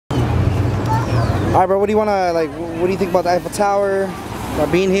All right, bro. What do you wanna like? What do you think about the Eiffel Tower?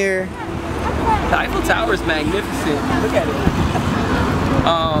 About being here? The Eiffel Tower is magnificent. Look at it.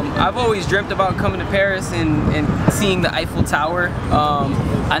 I've always dreamt about coming to Paris and seeing the Eiffel Tower.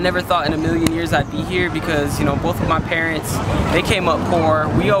 I never thought in a million years I'd be here because, you know, both of my parents, they came up poor.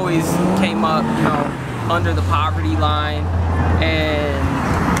 We always came up, you know, under the poverty line.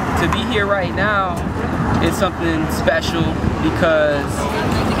 And to be here right now is something special because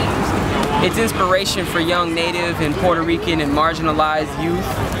it's inspiration for young Native and Puerto Rican and marginalized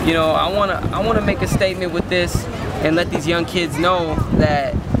youth. You know, I wanna make a statement with this and let these young kids know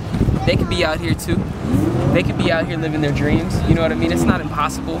that they could be out here too. They could be out here living their dreams. You know what I mean? It's not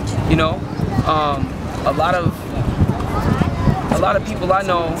impossible. You know, a lot of people I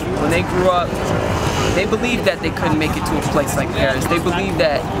know, when they grew up, they believed that they couldn't make it to a place like Paris. They believed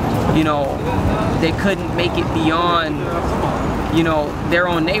that, you know, they couldn't make it beyond, you know, their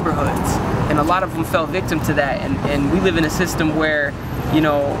own neighborhoods. And a lot of them fell victim to that. And we live in a system where, you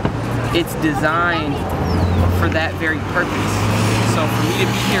know, it's designed for that very purpose. So for me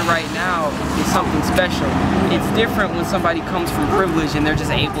to be here right now is something special. It's different when somebody comes from privilege and they're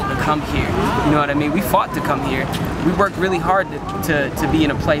just able to come here. You know what I mean? We fought to come here. We worked really hard to be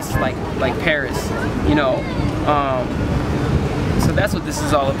in a place like Paris, you know. So that's what this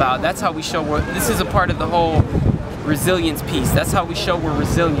is all about. That's how we show this is a part of the whole resilience piece. That's how we show we're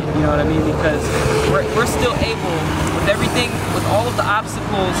resilient, you know what I mean? Because we're still able, with everything, with all of the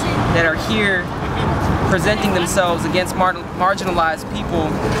obstacles that are here presenting themselves against marginalized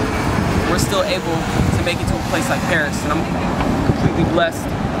people, we're still able to make it to a place like Paris. And I'm completely blessed,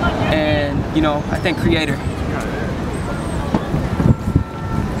 and, you know, I thank Creator.